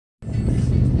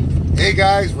Hey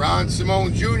guys, Ron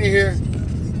Simone Jr. here,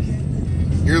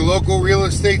 your local real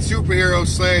estate superhero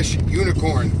slash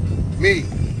unicorn. Me,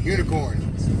 unicorn.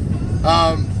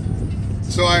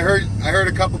 So I heard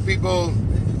a couple people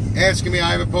asking me.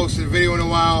 I haven't posted a video in a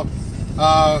while.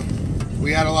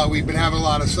 We've been having a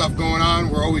lot of stuff going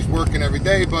on. We're always working every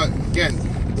day, but again,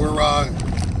 we're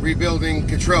rebuilding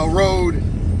Cottrell Road.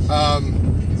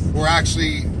 We're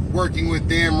actually working with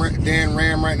Dan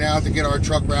Ramm right now to get our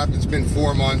truck wrapped. It's been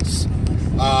 4 months.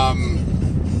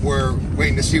 We're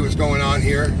waiting to see what's going on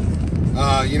here.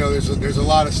 You know, there's a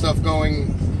lot of stuff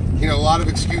going. You know, a lot of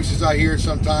excuses I hear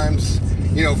sometimes.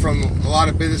 You know, from a lot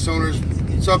of business owners.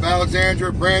 What's up,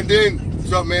 Alexandra? Brandon?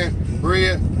 What's up, man?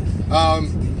 Maria?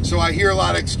 So I hear a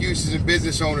lot of excuses in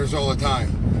business owners all the time.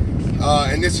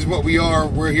 And this is what we are.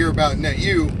 We're here about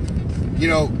NetU. You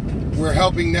know, we're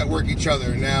helping network each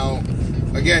other. Now,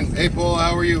 again, hey Paul,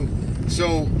 how are you?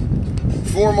 So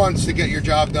 4 months to get your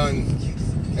job done.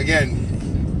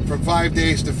 Again, from 5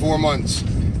 days to 4 months.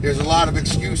 There's a lot of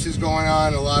excuses going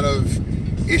on, a lot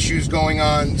of issues going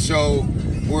on. So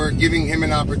we're giving him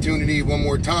an opportunity one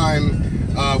more time.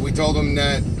 We told him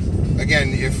that, again,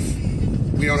 if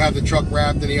we don't have the truck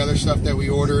wrapped and the other stuff that we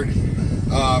ordered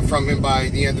from him by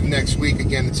the end of next week,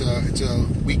 again, it's a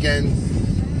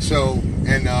weekend. So,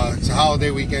 and it's a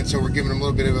holiday weekend, so we're giving him a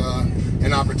little bit of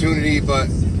an opportunity. But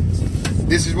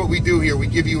this is what we do here. We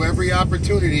give you every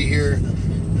opportunity here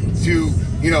to,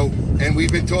 you know, and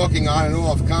we've been talking on and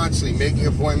off constantly, making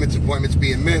appointments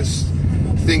being missed,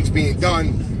 things being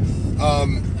done,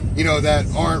 you know, that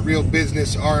aren't real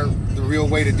business, aren't the real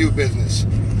way to do business.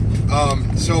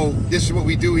 So this is what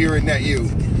we do here at NetU.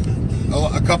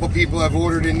 A couple people have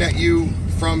ordered in NetU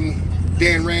from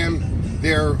Dan Ramm.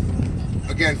 They're,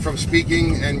 again, from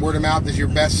speaking and word of mouth is your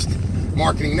best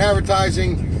marketing and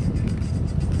advertising.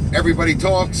 Everybody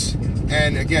talks,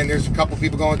 and again, there's a couple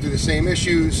people going through the same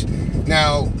issues.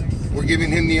 Now, we're giving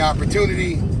him the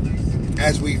opportunity,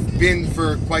 as we've been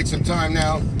for quite some time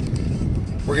now.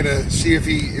 We're gonna see if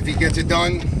he gets it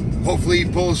done. Hopefully he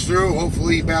pulls through.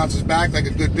 Hopefully he bounces back like a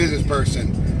good business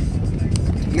person.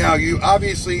 Now, you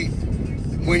obviously,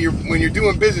 when you're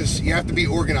doing business, you have to be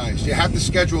organized. You have to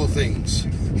schedule things.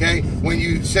 Okay? When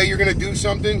you say you're gonna do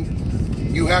something,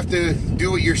 you have to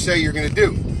do what you say you're gonna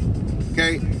do.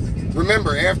 Okay?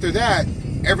 Remember, after that,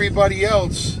 everybody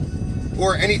else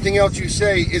or anything else you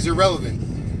say is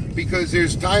irrelevant, because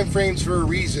there's time frames for a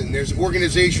reason. There's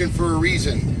organization for a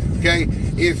reason. Okay?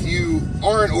 If you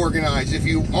aren't organized, if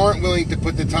you aren't willing to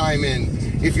put the time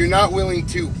in, if you're not willing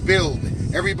to build,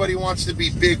 everybody wants to be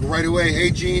big right away.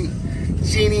 Hey,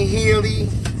 Jeannie Healy,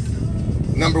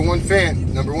 number one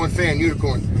fan,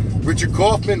 unicorn. Richard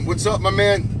Kaufman, what's up, my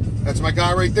man? That's my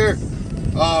guy right there.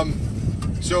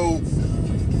 So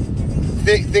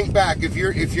think back. If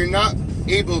you're not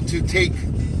able to take,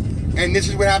 and this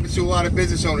is what happens to a lot of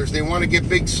business owners. They want to get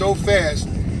big so fast,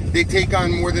 they take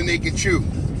on more than they can chew.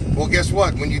 Well, guess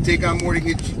what? When you take on more than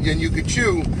you could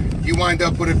chew, you wind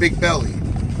up with a big belly.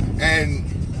 And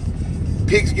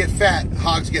pigs get fat,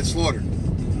 hogs get slaughtered.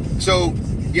 So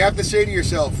you have to say to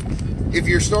yourself, if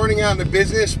you're starting out in the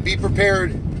business, be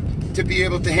prepared to be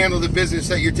able to handle the business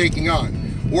that you're taking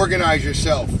on. Organize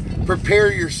yourself.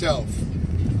 Prepare yourself.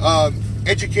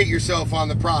 Educate yourself on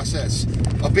the process.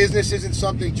 A business isn't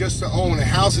something just to own. A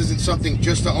house isn't something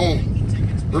just to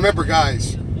own. Remember,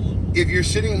 guys, if you're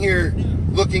sitting here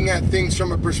looking at things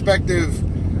from a perspective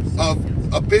of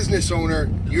a business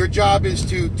owner, your job is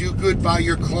to do good by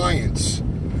your clients,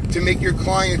 to make your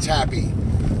clients happy.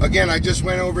 Again, I just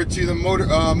went over to the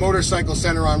motorcycle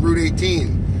center on Route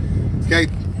 18. Okay,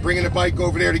 bringing a bike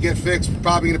over there to get fixed.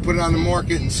 Probably going to put it on the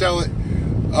market and sell it.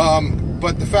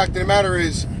 But the fact of the matter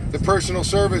is, the personal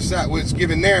service that was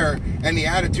given there and the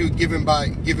attitude given by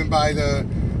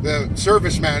the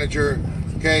service manager,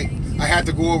 okay, I had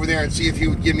to go over there and see if he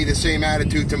would give me the same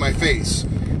attitude to my face.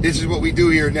 This is what we do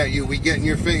here at NetU. We get in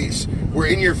your face. We're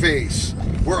in your face.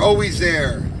 We're always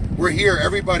there. We're here,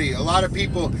 everybody. A lot of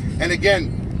people. And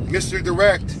again, Mr.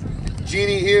 Direct,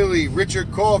 Jeannie Healy,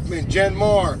 Richard Kaufman, Jen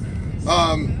Marr,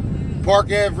 Park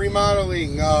Ave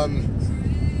Remodeling,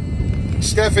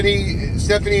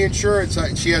 Stephanie Insurance.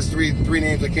 She has three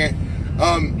names. I can't.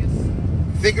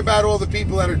 Think about all the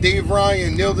people that are Dave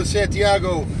Ryan, Nilda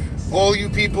Santiago. All you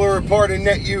people are a part of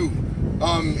NetU.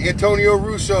 Antonio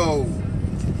Russo.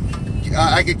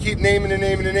 I could keep naming and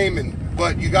naming and naming.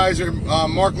 But you guys are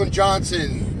Marklin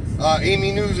Johnson,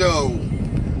 Amy Nuzzo,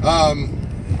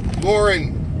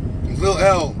 Lauren, Lil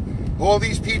L. All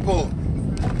these people.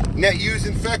 NetU's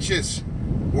infectious.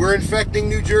 We're infecting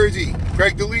New Jersey.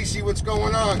 Craig DeLisi, what's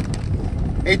going on?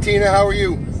 Hey, Tina, how are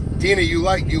you? Tina, you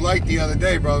liked the other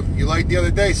day, bro. You liked the other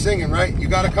day singing, right? You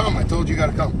gotta come. I told you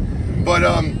gotta come. But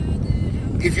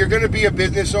if you're gonna be a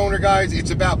business owner, guys, it's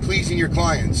about pleasing your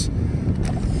clients.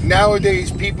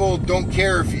 Nowadays, people don't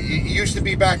care if it used to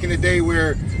be back in the day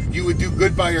where you would do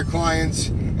good by your clients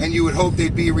and you would hope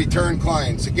they'd be return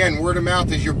clients. Again, word of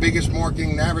mouth is your biggest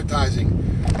marketing and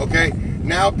advertising. Okay?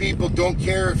 Now people don't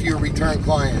care if you're return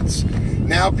clients.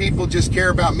 Now people just care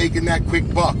about making that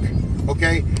quick buck.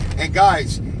 Okay? And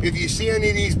guys, if you see any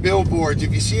of these billboards,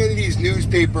 if you see any of these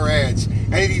newspaper ads,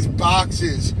 any of these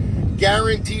boxes,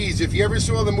 guarantees, if you ever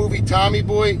saw the movie Tommy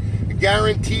Boy,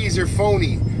 guarantees are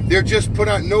phony. They're just put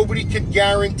on. Nobody can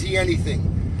guarantee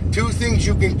anything. Two things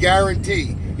you can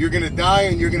guarantee. You're going to die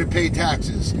and you're going to pay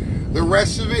taxes. The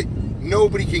rest of it,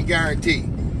 nobody can guarantee.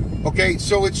 Okay,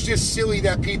 so it's just silly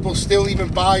that people still even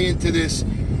buy into this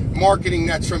marketing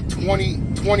that's from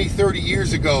 20, 30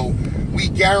 years ago. We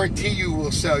guarantee you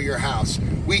will sell your house.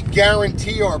 We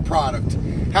guarantee our product.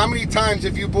 How many times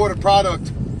have you bought a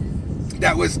product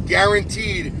that was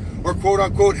guaranteed or quote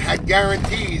unquote had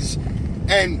guarantees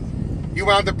and you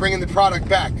wound up bringing the product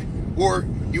back, or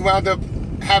you wound up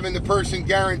having the person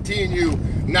guaranteeing you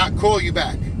not call you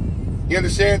back? You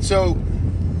understand? So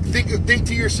think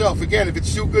to yourself, again, if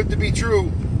it's too good to be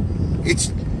true,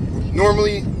 it's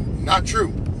normally not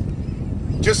true.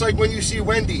 Just like when you see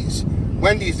Wendy's,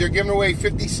 they're giving away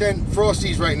 50-cent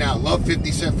Frosties right now. Love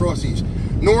 50-cent Frosties.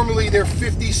 Normally they're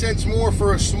 50 cents more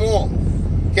for a small.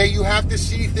 Okay, you have to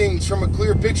see things from a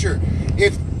clear picture.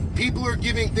 If people are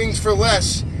giving things for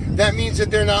less, that means that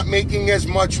they're not making as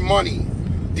much money.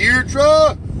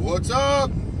 Deirdre, what's up?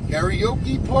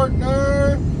 Karaoke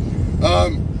partner.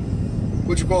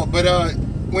 What you call it? But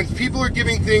when people are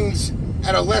giving things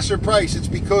at a lesser price, it's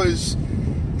because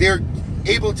they're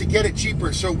able to get it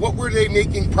cheaper. So what were they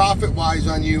making profit-wise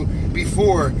on you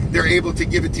before they're able to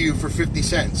give it to you for 50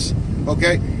 cents?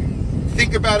 Okay?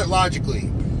 Think about it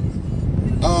logically.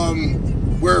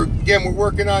 We're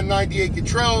working on 98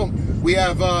 Cottrell. We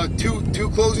have two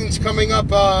closings coming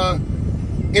up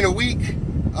in a week.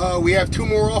 We have 2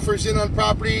 more offers in on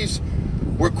properties.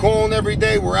 We're calling every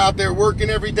day. We're out there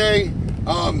working every day.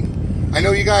 I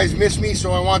know you guys miss me,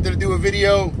 so I wanted to do a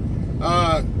video.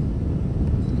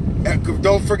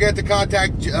 Don't forget to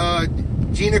contact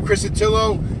Gina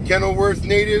Crisatillo, Kenilworth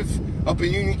native up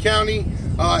in Union County.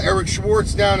 Eric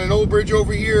Schwartz down in Old Bridge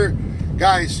over here.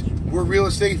 Guys, we're real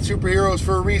estate superheroes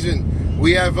for a reason.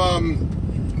 We have,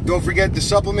 don't forget the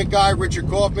supplement guy, Richard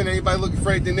Kaufman. Anybody looking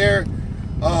for anything there?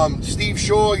 Steve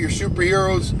Shaw, your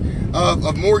superheroes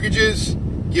of mortgages.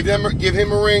 Give him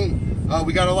a ring.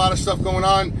 We got a lot of stuff going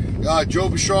on. Joe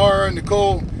Bashar and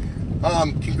Nicole.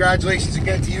 Congratulations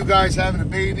again to you guys having a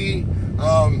baby.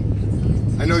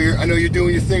 I know you're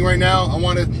doing your thing right now. I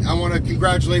want to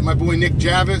congratulate my boy Nick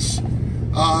Javas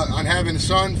on having a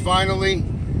son finally.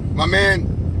 My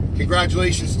man,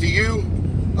 congratulations to you.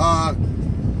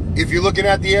 If you're looking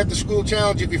at the After School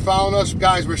Challenge, if you're following us,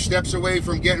 guys, we're steps away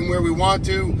from getting where we want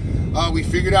to. We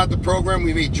figured out the program.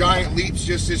 We made giant leaps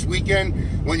just this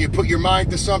weekend. When you put your mind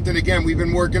to something, again, we've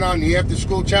been working on the After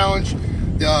School Challenge,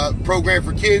 the program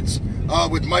for kids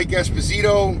with Mike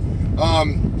Esposito.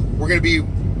 We're going to be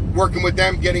working with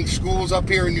them, getting schools up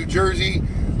here in New Jersey.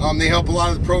 They help a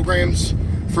lot of the programs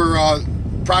for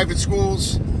private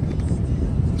schools.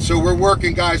 So we're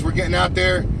working, guys. We're getting out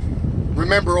there.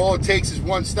 Remember, all it takes is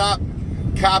one stop.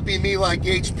 Copy me like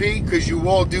HP, because you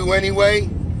all do anyway.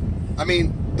 I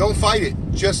mean, don't fight it.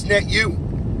 Just net you.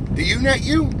 Do you net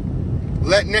you?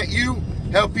 Let net you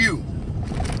help you.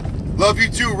 Love you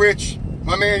too, Rich.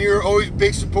 My man, you're always a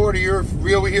big supporter. You're a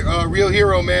real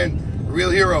hero, man. A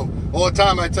real hero. All the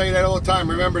time. I tell you that all the time.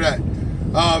 Remember that.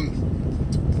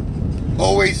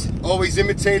 Always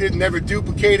imitated, never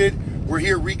duplicated. We're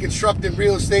here reconstructing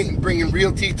real estate and bringing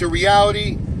realty to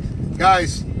reality.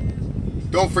 Guys,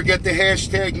 don't forget the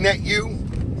hashtag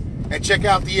NetU and check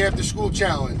out the After School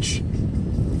Challenge.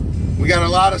 We got a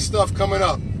lot of stuff coming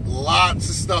up. Lots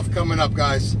of stuff coming up,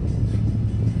 guys.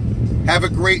 Have a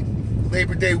great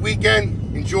Labor Day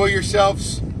weekend. Enjoy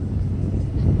yourselves.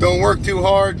 Don't work too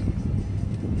hard.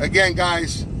 Again,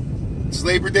 guys, it's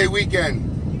Labor Day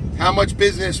weekend. How much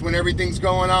business when everything's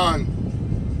going on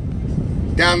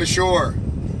down the shore?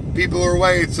 People are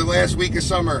away. It's the last week of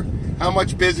summer. How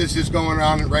much business is going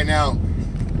on right now?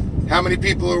 How many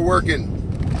people are working?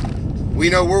 We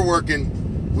know we're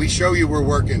working. We show you we're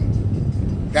working.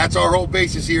 That's our whole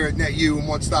basis here at NetU and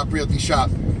One Stop Realty Shop.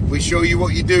 We show you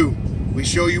what you do. We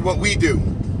show you what we do.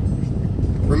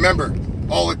 Remember,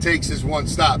 all it takes is one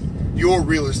stop. Your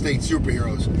real estate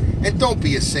superheroes. And don't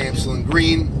be a Samson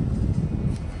Green.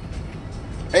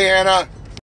 Hey, Anna.